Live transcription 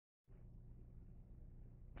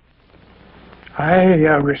I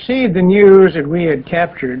received the news that we had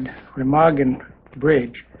captured Remagen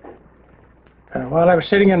Bridge while I was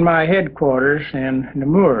sitting in my headquarters in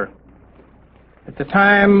Namur. At the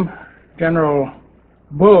time, General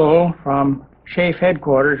Bull from SHAEF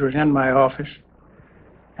headquarters was in my office,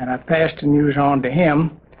 and I passed the news on to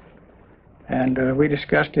him, and we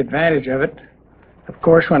discussed the advantage of it. Of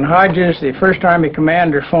course, when Hodges, the First Army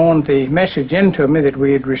commander, phoned the message into me that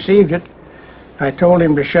we had received it, I told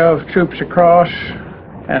him to shove troops across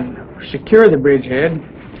and secure the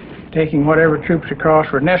bridgehead, taking whatever troops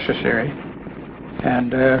across were necessary,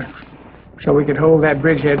 and so we could hold that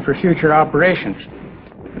bridgehead for future operations.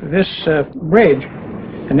 This bridge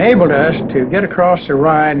enabled us to get across the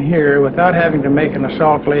Rhine here without having to make an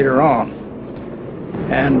assault later on,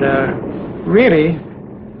 and really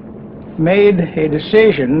made a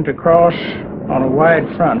decision to cross on a wide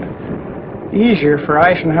front easier for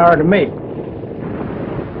Eisenhower to make.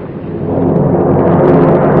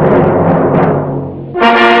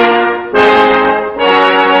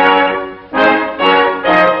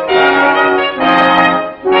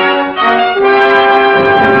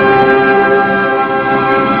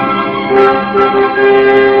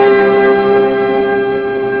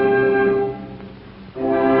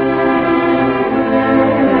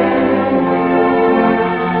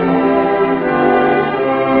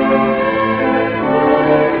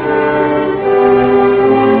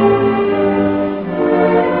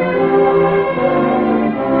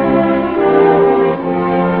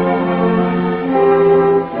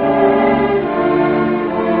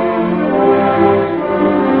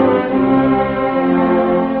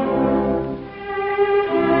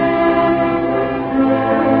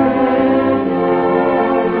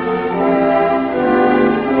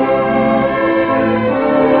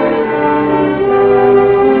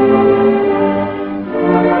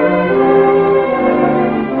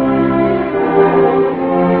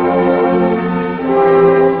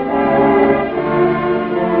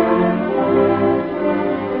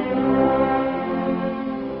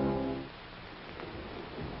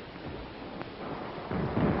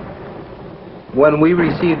 When we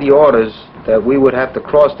received the orders that we would have to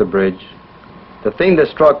cross the bridge, the thing that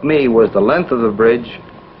struck me was the length of the bridge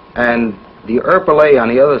and the Erpelay on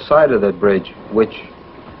the other side of the bridge, which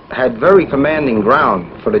had very commanding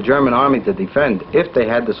ground for the German army to defend if they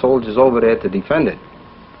had the soldiers over there to defend it.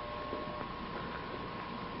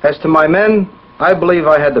 As to my men, I believe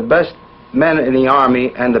I had the best men in the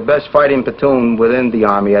army and the best fighting platoon within the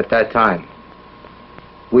army at that time.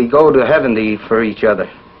 We go to heaven for each other.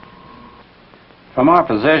 From our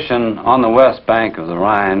position on the west bank of the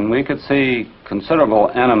Rhine, we could see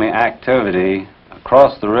considerable enemy activity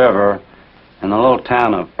across the river in the little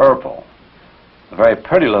town of Erpel. A very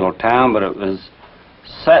pretty little town, but it was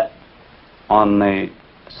set on the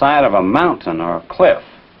side of a mountain or a cliff.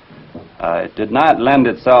 It did not lend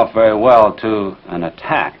itself very well to an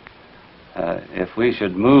attack. If we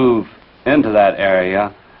should move into that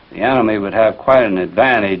area, the enemy would have quite an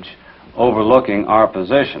advantage overlooking our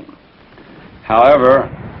position. However,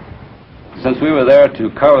 since we were there to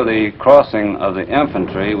cover the crossing of the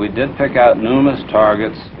infantry, we did pick out numerous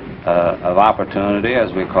targets of opportunity,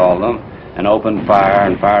 as we call them, and opened fire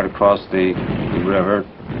and fired across the river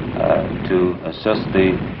to assist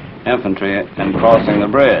the infantry in crossing the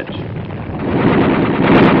bridge.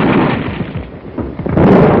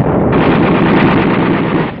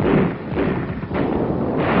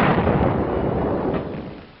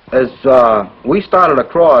 As we started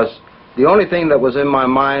across, the only thing that was in my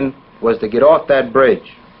mind was to get off that bridge.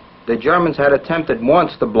 The Germans had attempted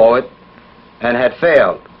once to blow it and had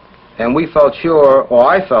failed. And we felt sure, or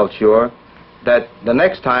I felt sure, that the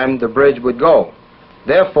next time the bridge would go.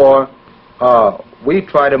 Therefore, we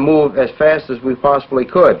tried to move as fast as we possibly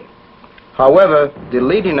could. However, the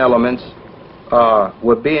leading elements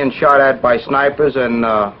were being shot at by snipers and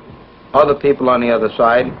other people on the other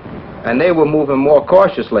side, and they were moving more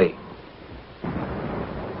cautiously.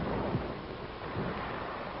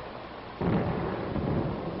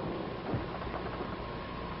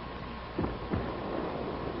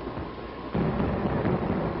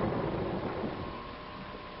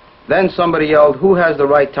 Then somebody yelled, "Who has the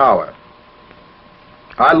right tower?"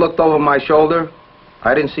 I looked over my shoulder.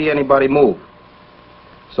 I didn't see anybody move.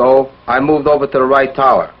 So I moved over to the right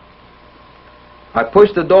tower. I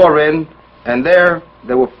pushed the door in, and there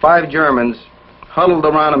were 5 Germans huddled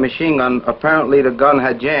around a machine gun. Apparently the gun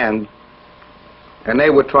had jammed, and they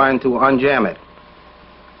were trying to unjam it.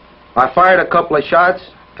 I fired a couple of shots,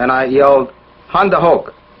 and I yelled, "Hand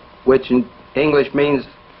hoch," which in English means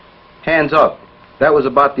hands up. That was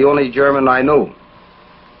about the only German I knew.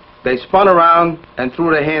 They spun around and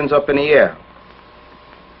threw their hands up in the air.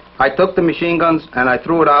 I took the machine guns and I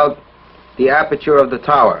threw it out the aperture of the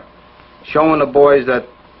tower, showing the boys that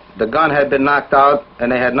the gun had been knocked out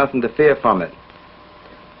and they had nothing to fear from it.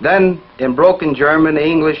 Then, in broken German,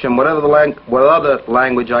 English, and whatever other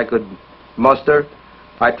language I could muster,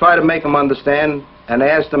 I tried to make them understand and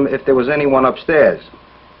asked them if there was anyone upstairs.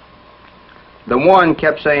 The one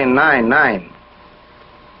kept saying 9, 9.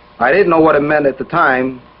 I didn't know what it meant at the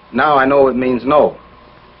time. Now I know it means no.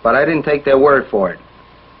 But I didn't take their word for it.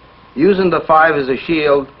 Using the 5 as a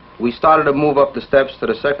shield, we started to move up the steps to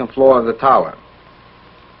the second floor of the tower.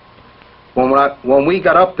 When we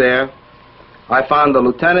got up there, I found the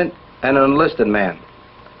lieutenant and an enlisted man.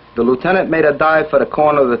 The lieutenant made a dive for the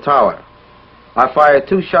corner of the tower. I fired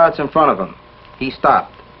 2 shots in front of him. He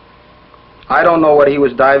stopped. I don't know what he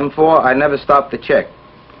was diving for. I never stopped to check.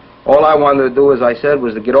 All I wanted to do, as I said,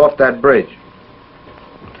 was to get off that bridge.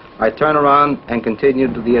 I turned around and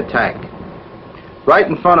continued the attack. Right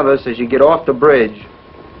in front of us, as you get off the bridge,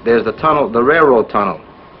 there's the tunnel, the railroad tunnel.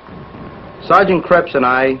 Sergeant Krebs and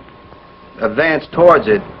I advanced towards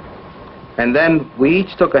it, and then we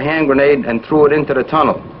each took a hand grenade and threw it into the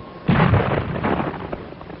tunnel.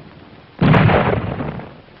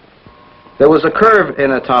 There was a curve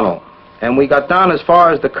in the tunnel, and we got down as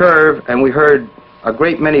far as the curve, and we heard a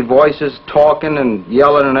great many voices talking and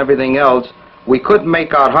yelling and everything else. We couldn't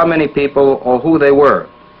make out how many people or who they were.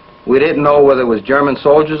 We didn't know whether it was German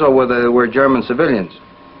soldiers or whether they were German civilians.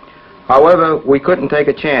 However, we couldn't take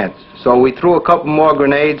a chance, so we threw a couple more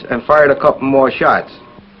grenades and fired a couple more shots.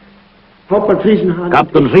 Captain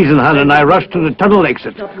Friesenhahn and I rushed to the tunnel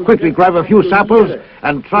exit, quickly grab a few sapples,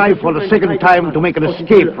 and try for the second time to make an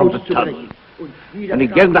escape from the tunnel. And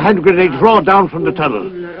again the hand grenades roared down from the tunnel,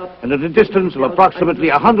 and at a distance of approximately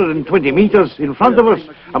 120 meters in front of us,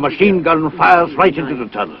 a machine gun fires right into the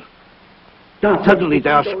tunnel. Suddenly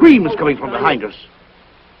there are screams coming from behind us.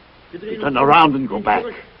 We turn around and go back.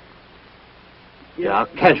 There are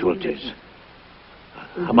casualties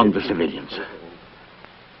among the civilians.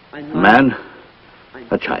 A man,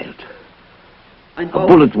 a child, a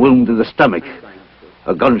bullet wound in the stomach,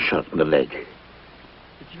 a gunshot in the leg.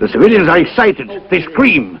 The civilians are excited. They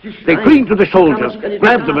scream. They cling to the soldiers,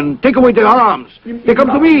 grab them and take away their arms. They come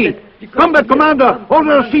to me. Combat commander,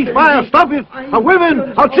 order a ceasefire. Stop it. Our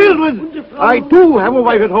women, our children. I too have a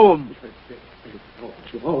wife at home.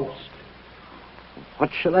 What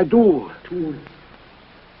shall I do?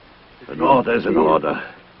 An order is an order.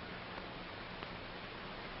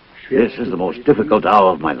 This is the most difficult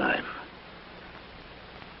hour of my life.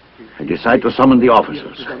 I decide to summon the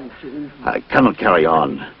officers. I cannot carry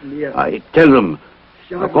on. I tell them,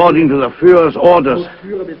 according to the Führer's orders,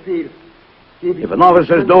 if an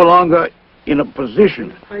officer is no longer in a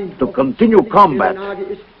position to continue combat,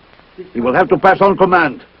 he will have to pass on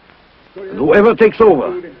command. And whoever takes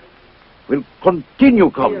over will continue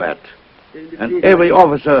combat. And every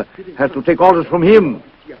officer has to take orders from him,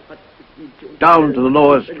 down to the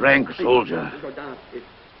lowest rank soldier.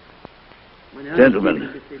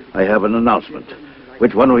 Gentlemen, I have an announcement.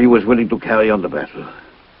 Which one of you is willing to carry on the battle?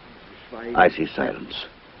 I see silence.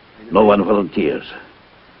 No one volunteers.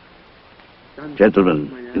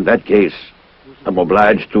 Gentlemen, in that case, I'm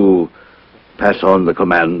obliged to pass on the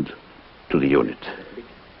command to the unit.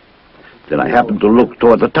 Then I happen to look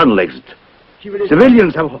toward the tunnel exit.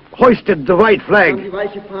 Civilians have hoisted the white flag,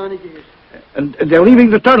 and they're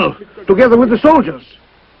leaving the tunnel together with the soldiers.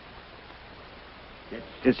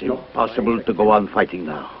 It's impossible to go on fighting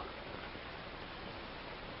now.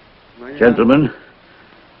 Gentlemen,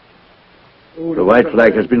 the white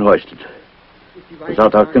flag has been hoisted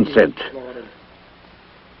without our consent.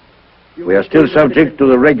 We are still subject to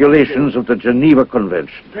the regulations of the Geneva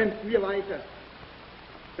Convention.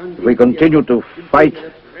 If we continue to fight,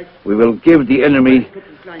 we will give the enemy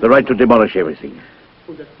the right to demolish everything.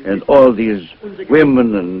 And all these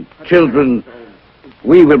women and children,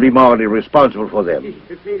 we will be morally responsible for them.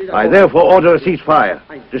 I therefore order a ceasefire.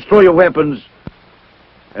 Destroy your weapons,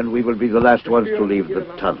 and we will be the last ones to leave the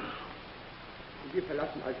tunnel.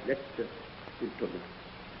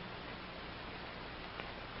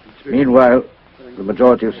 Meanwhile, the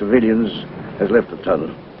majority of civilians has left the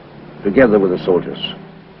tunnel, together with the soldiers.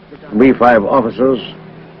 We 5 officers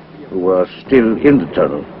who are still in the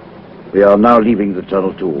tunnel, we are now leaving the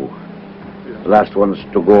tunnel too. The last ones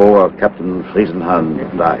to go are Captain Friesenhahn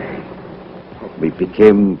and I. We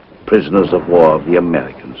became prisoners of war of the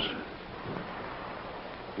Americans.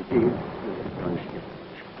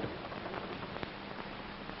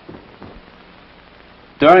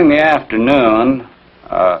 During the afternoon,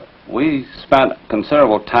 we spent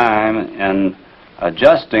considerable time in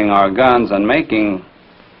adjusting our guns and making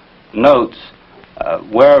notes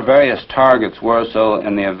where various targets were, so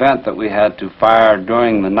in the event that we had to fire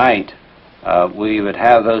during the night, we would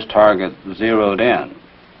have those targets zeroed in.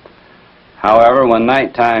 However, when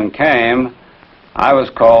nighttime came, I was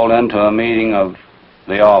called into a meeting of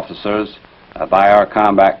the officers by our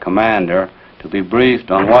combat commander to be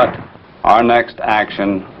briefed on what our next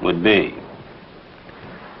action would be.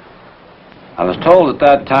 I was told at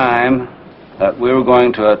that time that we were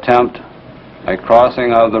going to attempt a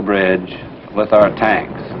crossing of the bridge with our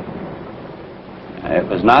tanks. It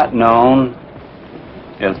was not known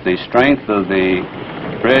if the strength of the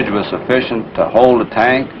bridge was sufficient to hold a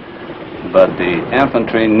tank, but the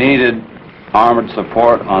infantry needed armored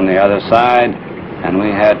support on the other side, and we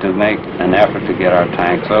had to make an effort to get our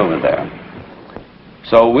tanks over there.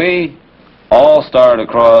 So we all started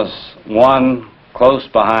across, one close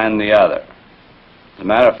behind the other. As a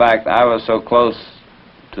matter of fact, I was so close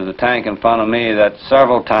to the tank in front of me that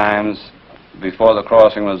several times before the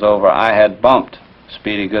crossing was over, I had bumped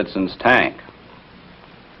Speedy Goodson's tank.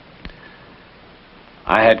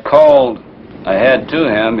 I had called ahead to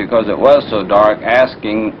him because it was so dark,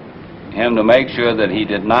 asking him to make sure that he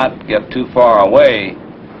did not get too far away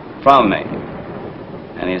from me.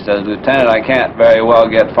 And he says, "Lieutenant, I can't very well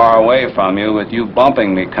get far away from you with you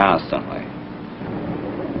bumping me constantly."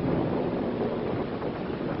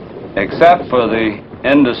 Except for the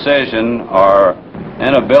indecision or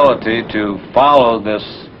inability to follow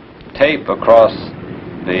this tape across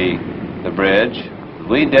the bridge,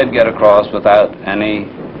 we did get across without any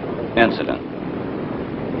incident.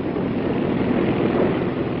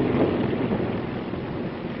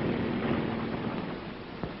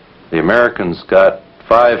 The Americans got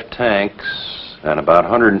 5 tanks and about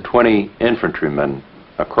 120 infantrymen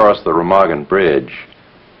across the Remagen Bridge,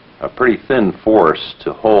 a pretty thin force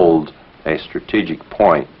to hold a strategic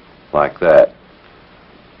point like that.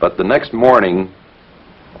 But the next morning,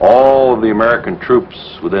 all of the American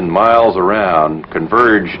troops within miles around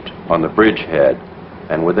converged on the bridgehead,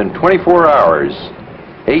 and within 24 hours,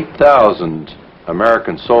 8,000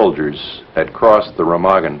 American soldiers had crossed the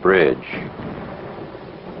Remagen Bridge.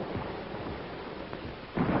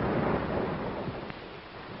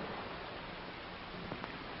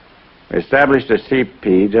 We established a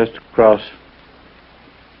CP just across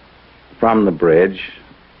from the bridge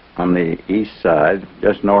on the east side,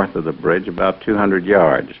 just north of the bridge, about 200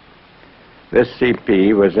 yards. This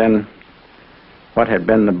CP was in what had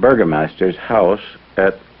been the burgomaster's house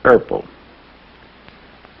at Erpel.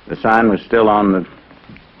 The sign was still on the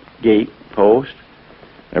gate post.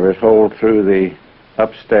 There was a hole through the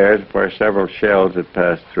upstairs where several shells had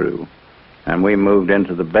passed through, and we moved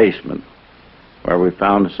into the basement, where we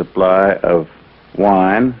found a supply of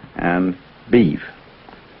wine and beef,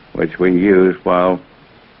 which we used while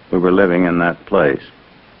we were living in that place.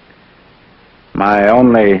 My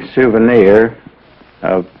only souvenir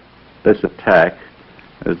of this attack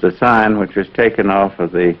is the sign which was taken off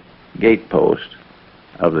of the gatepost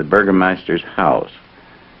of the burgomaster's house.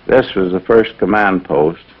 This was the first command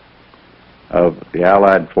post of the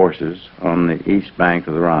Allied forces on the east bank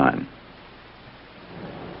of the Rhine.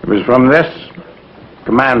 It was from this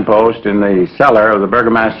command post in the cellar of the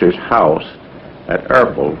burgomaster's house at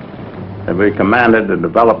Erpel that we commanded the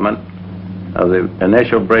development of the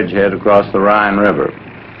initial bridgehead across the Rhine River.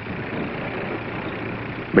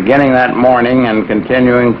 Beginning that morning and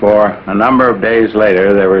continuing for a number of days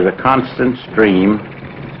later, there was a constant stream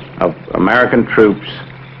of American troops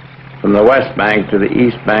from the west bank to the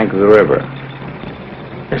east bank of the river.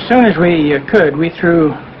 As soon as we could, we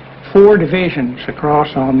threw 4 divisions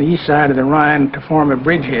across on the east side of the Rhine to form a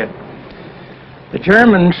bridgehead. The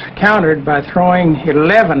Germans countered by throwing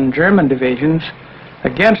 11 German divisions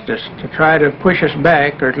against us to try to push us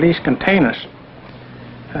back or at least contain us.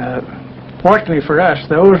 Fortunately for us,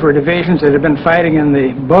 those were divisions that had been fighting in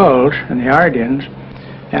the Bulge and the Ardennes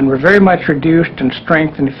and were very much reduced in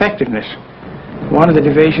strength and effectiveness. One of the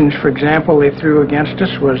divisions, for example, they threw against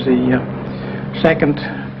us was the 2nd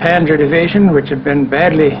Panzer Division, which had been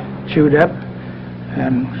badly chewed up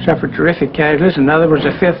and suffered terrific casualties. Another was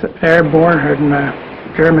the 5th Airborne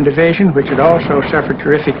German Division, which had also suffered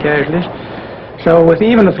terrific casualties. So with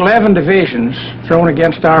even 11 divisions thrown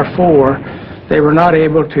against our 4, they were not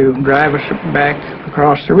able to drive us back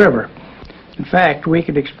across the river. In fact, we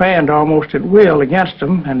could expand almost at will against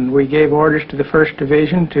them, and we gave orders to the 1st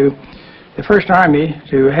Division, to the 1st Army,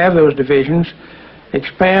 to have those divisions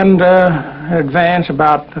expand, advance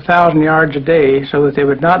about 1,000 yards a day so that they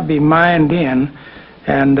would not be mined in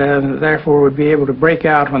and therefore would be able to break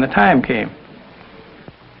out when the time came.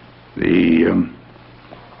 The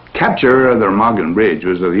capture of the Remagen Bridge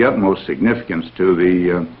was of the utmost significance to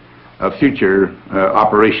the of future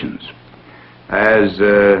operations. As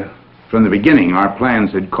from the beginning, our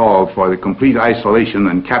plans had called for the complete isolation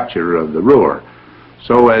and capture of the Ruhr,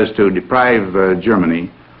 so as to deprive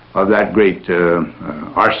Germany of that great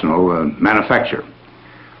arsenal manufacture.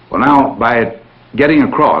 Well, now, by getting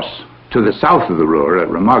across to the south of the Ruhr at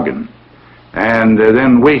Remagen, and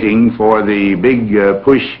then waiting for the big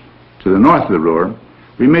push to the north of the Ruhr,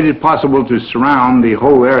 we made it possible to surround the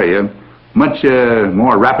whole area much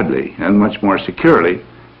more rapidly and much more securely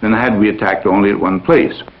than had we attacked only at one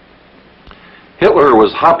place. Hitler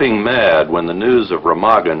was hopping mad when the news of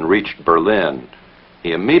Remagen reached Berlin.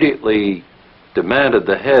 He immediately demanded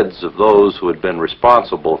the heads of those who had been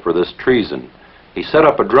responsible for this treason. He set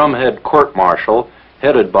up a drumhead court-martial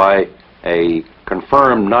headed by a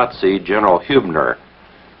confirmed Nazi, General Hübner.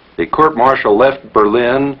 The court-martial left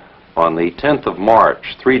Berlin on the 10th of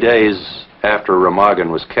March, 3 days after Remagen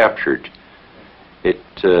was captured. It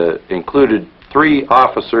included 3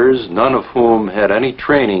 officers, none of whom had any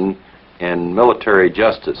training in military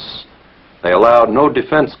justice. They allowed no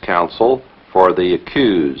defense counsel for the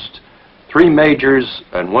accused. 3 majors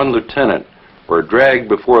and 1 lieutenant were dragged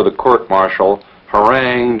before the court-martial,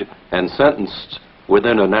 harangued, and sentenced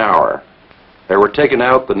within an hour. They were taken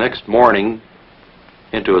out the next morning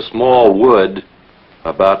into a small wood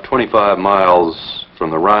about 25 miles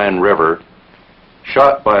from the Rhine River,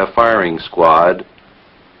 shot by a firing squad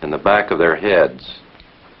in the back of their heads,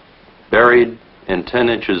 buried in 10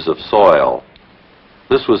 inches of soil.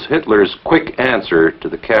 This was Hitler's quick answer to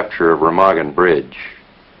the capture of Remagen Bridge.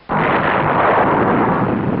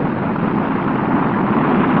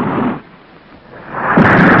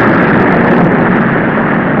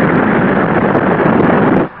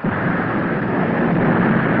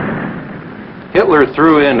 Hitler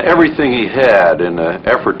threw in everything he had in an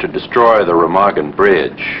effort to destroy the Remagen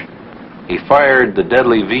Bridge. He fired the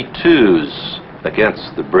deadly V-2s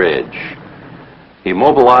against the bridge. He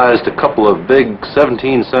mobilized a couple of big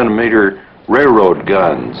 17-centimeter railroad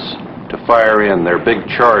guns to fire in their big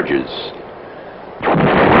charges.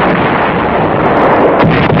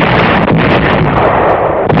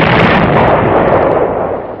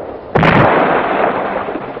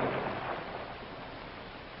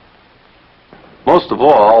 Most of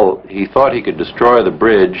all, he thought he could destroy the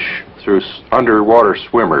bridge through underwater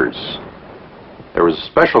swimmers. There was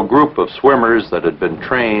a special group of swimmers that had been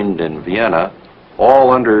trained in Vienna,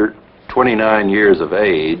 all under 29 years of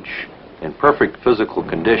age, in perfect physical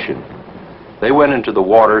condition. They went into the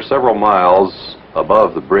water several miles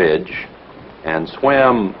above the bridge and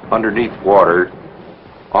swam underneath water,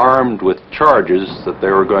 armed with charges that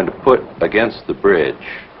they were going to put against the bridge.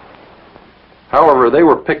 However, they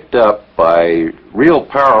were picked up by real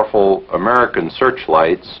powerful American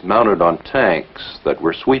searchlights mounted on tanks that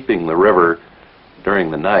were sweeping the river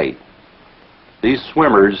during the night. These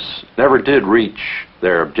swimmers never did reach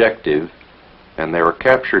their objective, and they were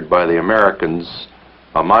captured by the Americans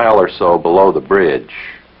a mile or so below the bridge.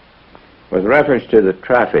 With reference to the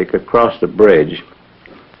traffic across the bridge,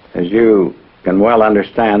 as you can well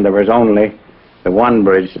understand, there was only the one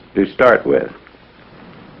bridge to start with.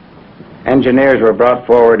 Engineers were brought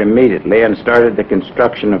forward immediately and started the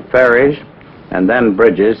construction of ferries and then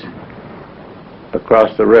bridges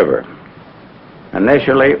across the river.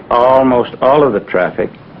 Initially, almost all of the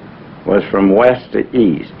traffic was from west to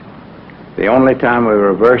east. The only time we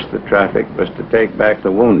reversed the traffic was to take back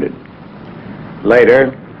the wounded.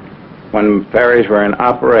 Later, when ferries were in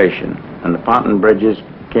operation and the pontoon bridges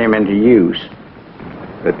came into use,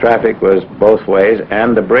 the traffic was both ways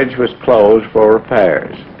and the bridge was closed for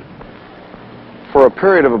repairs. For a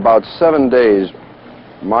period of about 7 days,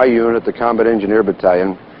 my unit, the Combat Engineer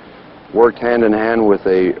Battalion, worked hand in hand with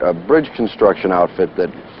a bridge construction outfit that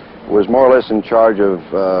was more or less in charge of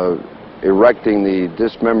erecting the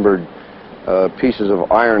dismembered pieces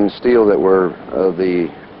of iron and steel that were the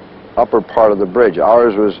upper part of the bridge.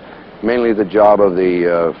 Ours was mainly the job of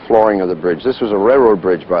the flooring of the bridge. This was a railroad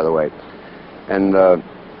bridge, by the way. And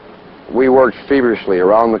we worked feverishly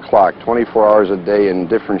around the clock, 24 hours a day in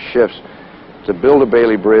different shifts, to build a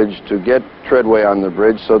Bailey Bridge, to get treadway on the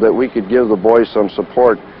bridge so that we could give the boys some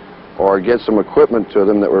support or get some equipment to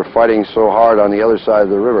them that were fighting so hard on the other side of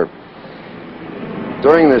the river.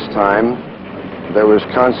 During this time, there was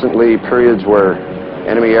constantly periods where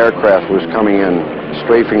enemy aircraft was coming in,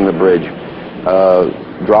 strafing the bridge,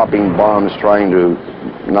 dropping bombs, trying to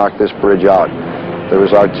knock this bridge out. There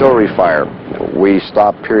was artillery fire. We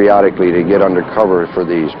stopped periodically to get under cover for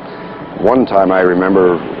these. One time, I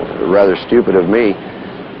remember, rather stupid of me,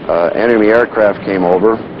 enemy aircraft came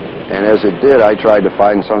over, and as it did, I tried to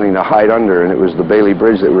find something to hide under, and it was the Bailey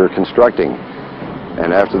Bridge that we were constructing.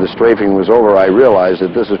 And after the strafing was over, I realized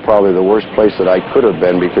that this is probably the worst place that I could have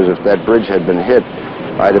been, because if that bridge had been hit,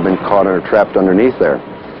 I'd have been caught or trapped underneath there.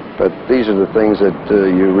 But these are the things that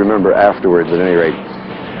you remember afterwards, at any rate.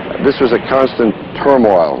 This was a constant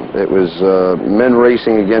turmoil. It was men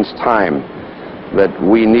racing against time, that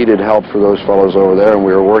we needed help for those fellows over there, and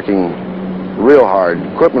we were working real hard,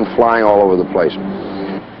 equipment flying all over the place.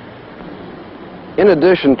 In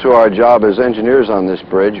addition to our job as engineers on this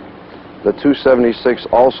bridge, the 276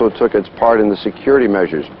 also took its part in the security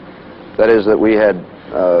measures. That is, that we had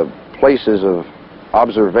places of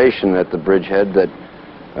observation at the bridgehead that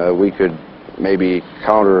we could maybe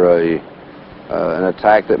counter an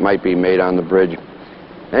attack that might be made on the bridge.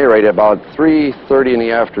 At any rate, about 3:30 in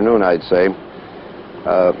the afternoon, I'd say,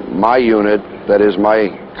 my unit, that is my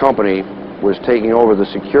company, was taking over the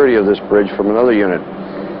security of this bridge from another unit,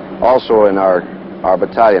 also in our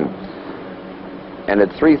battalion. And at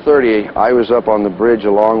 3:30, I was up on the bridge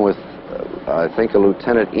along with, I think, a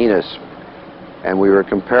Lieutenant Enos, and we were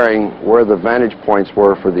comparing where the vantage points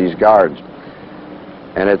were for these guards.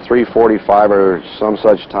 And at 3:45 or some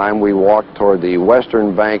such time, we walked toward the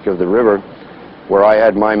western bank of the river, where I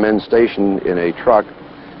had my men stationed in a truck,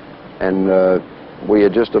 and we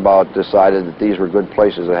had just about decided that these were good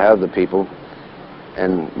places to have the people.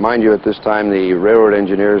 And mind you, at this time, the railroad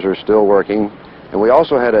engineers are still working, and we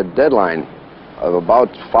also had a deadline of about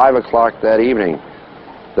 5 o'clock that evening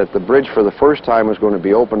that the bridge for the first time was going to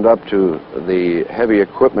be opened up to the heavy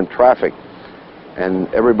equipment traffic,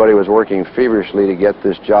 and everybody was working feverishly to get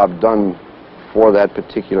this job done for that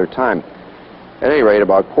particular time. At any rate,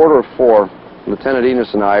 about 3:45, Lieutenant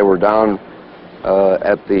Enos and I were down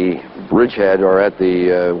at the bridgehead, or at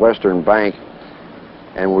the western bank,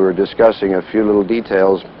 and we were discussing a few little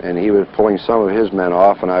details, and he was pulling some of his men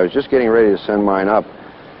off, and I was just getting ready to send mine up,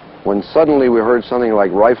 when suddenly we heard something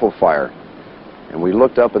like rifle fire. And we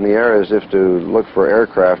looked up in the air as if to look for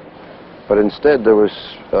aircraft, but instead there was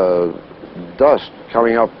dust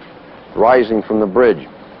coming up, rising from the bridge,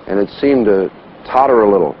 and it seemed to totter a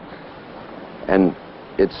little, and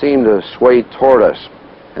it seemed to sway toward us.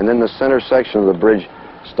 And then the center section of the bridge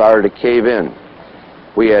started to cave in.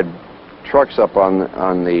 We had trucks up on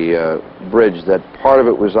the bridge, that part of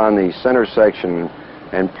it was on the center section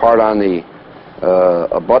and part on the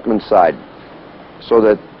abutment side, so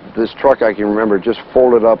that this truck, I can remember, just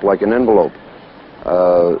folded up like an envelope.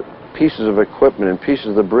 Pieces of equipment and pieces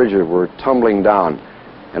of the bridge were tumbling down,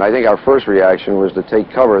 and I think our first reaction was to take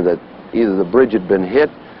cover, that either the bridge had been hit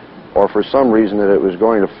or for some reason that it was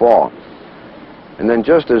going to fall. And then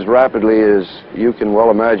just as rapidly as you can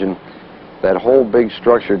well imagine, that whole big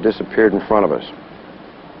structure disappeared in front of us.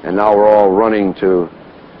 And now we're all running to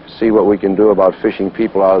see what we can do about fishing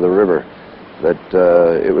people out of the river. That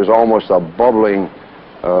it was almost a bubbling,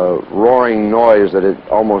 roaring noise, that it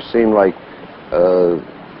almost seemed like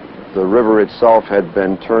the river itself had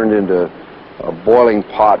been turned into a boiling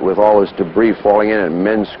pot with all this debris falling in and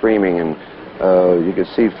men screaming, and you could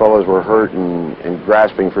see fellows were hurt and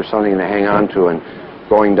grasping for something to hang on to and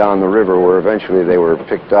going down the river, where eventually they were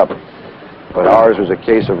picked up. But ours was a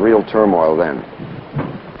case of real turmoil then.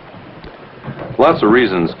 Lots of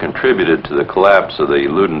reasons contributed to the collapse of the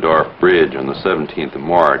Ludendorff Bridge on the 17th of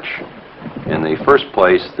March. In the first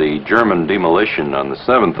place, the German demolition on the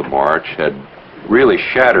 7th of March had really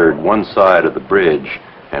shattered one side of the bridge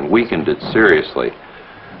and weakened it seriously.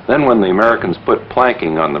 Then when the Americans put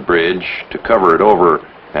planking on the bridge to cover it over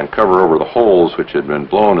and cover over the holes which had been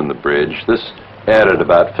blown in the bridge, this added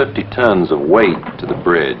about 50 tons of weight to the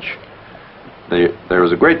bridge. There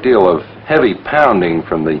was a great deal of heavy pounding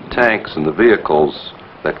from the tanks and the vehicles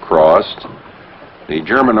that crossed. The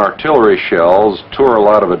German artillery shells tore a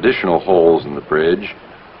lot of additional holes in the bridge.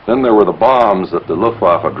 Then there were the bombs that the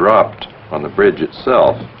Luftwaffe dropped on the bridge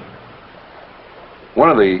itself. One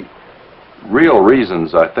of the real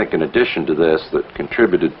reasons, I think, in addition to this, that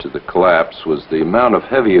contributed to the collapse was the amount of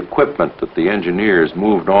heavy equipment that the engineers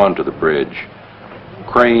moved onto the bridge.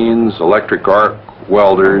 Cranes, electric arc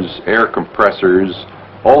welders, air compressors,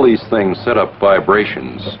 all these things set up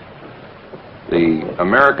vibrations. The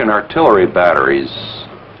American artillery batteries,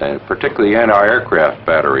 and particularly anti-aircraft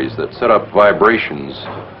batteries, that set up vibrations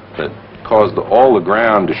that caused all the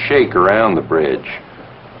ground to shake around the bridge.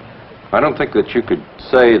 I don't think that you could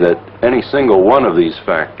say that any single one of these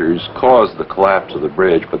factors caused the collapse of the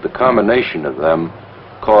bridge, but the combination of them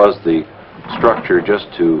caused the structure just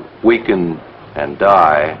to weaken and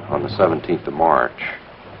die on the 17th of March.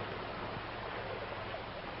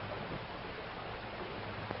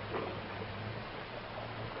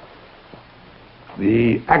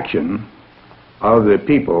 The action of the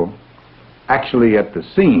people actually at the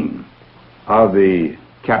scene of the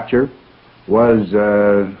capture was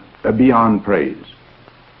beyond praise.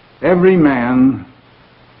 Every man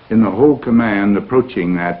in the whole command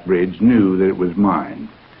approaching that bridge knew that it was mine.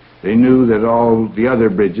 They knew that all the other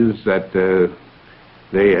bridges that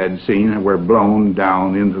they had seen were blown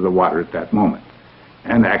down into the water at that moment.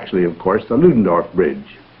 And actually, of course, the Ludendorff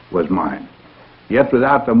Bridge was mine. Yet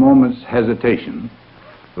without a moment's hesitation,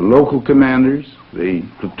 the local commanders, the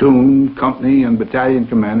platoon, company, and battalion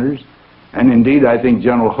commanders, and indeed I think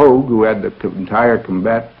General Hogue, who had the entire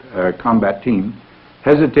combat team,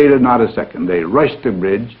 hesitated not a second. They rushed the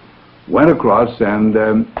bridge, went across, and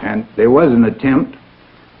there was an attempt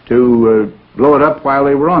to blow it up while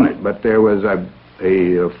they were on it, but there was a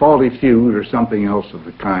faulty fuse or something else of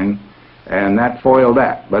the kind, and that foiled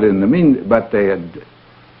that. But in the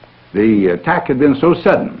the attack had been so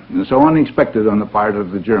sudden and so unexpected on the part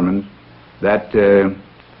of the Germans that the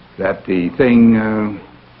thing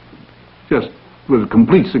just was a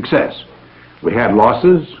complete success. We had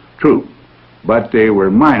losses, true, but they were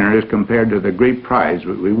minor as compared to the great prize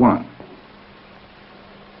that we won.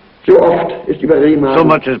 So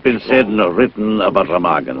much has been said and written about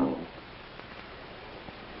Remagen.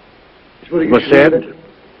 It was said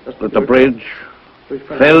that the bridge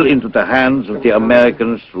fell into the hands of the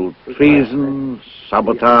Americans through treason,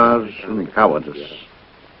 sabotage, and cowardice.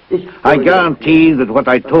 I guarantee that what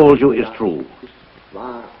I told you is true.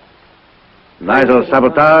 Neither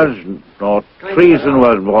sabotage nor treason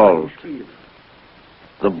were involved.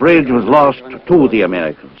 The bridge was lost to the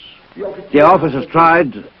Americans. The officers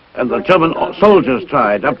tried, and the German soldiers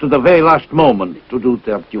tried, up to the very last moment to do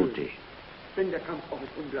their duty.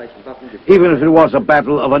 Even if it was a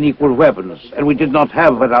battle of unequal weapons, and we did not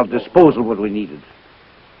have at our disposal what we needed.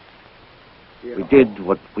 We did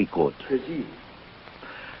what we could.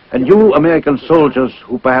 And you American soldiers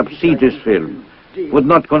who perhaps see this film would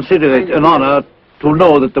not consider it an honor to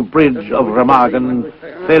know that the bridge of Remagen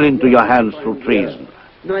fell into your hands through treason.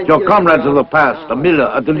 Your comrades of the past, Miller,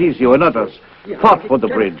 Adelizio, and others, fought for the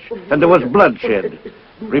bridge, and there was bloodshed.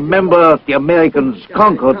 Remember, the Americans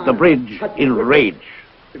conquered the bridge in rage.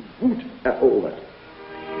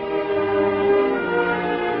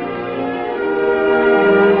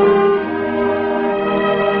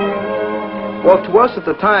 Well, to us at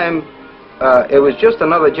the time, it was just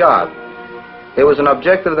another job. It was an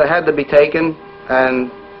objective that had to be taken,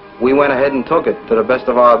 and we went ahead and took it to the best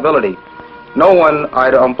of our ability. No one,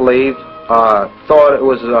 I don't believe, thought it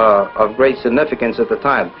was of great significance at the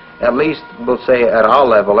time. At least, we'll say, at our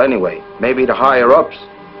level anyway. Maybe the higher-ups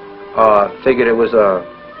figured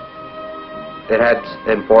it had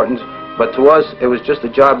importance, but to us, it was just a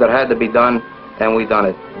job that had to be done, and we done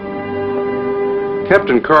it.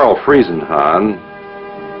 Captain Karl Friesenhahn,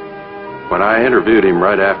 when I interviewed him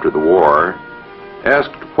right after the war,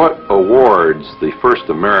 asked what awards the first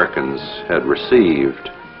Americans had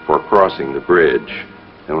received for crossing the bridge.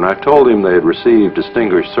 And when I told him they had received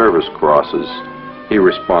Distinguished Service Crosses, he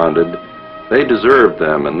responded, they deserved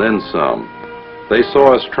them and then some. They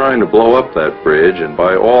saw us trying to blow up that bridge, and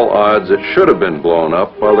by all odds it should have been blown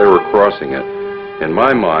up while they were crossing it. In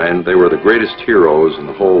my mind, they were the greatest heroes in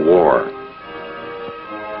the whole war.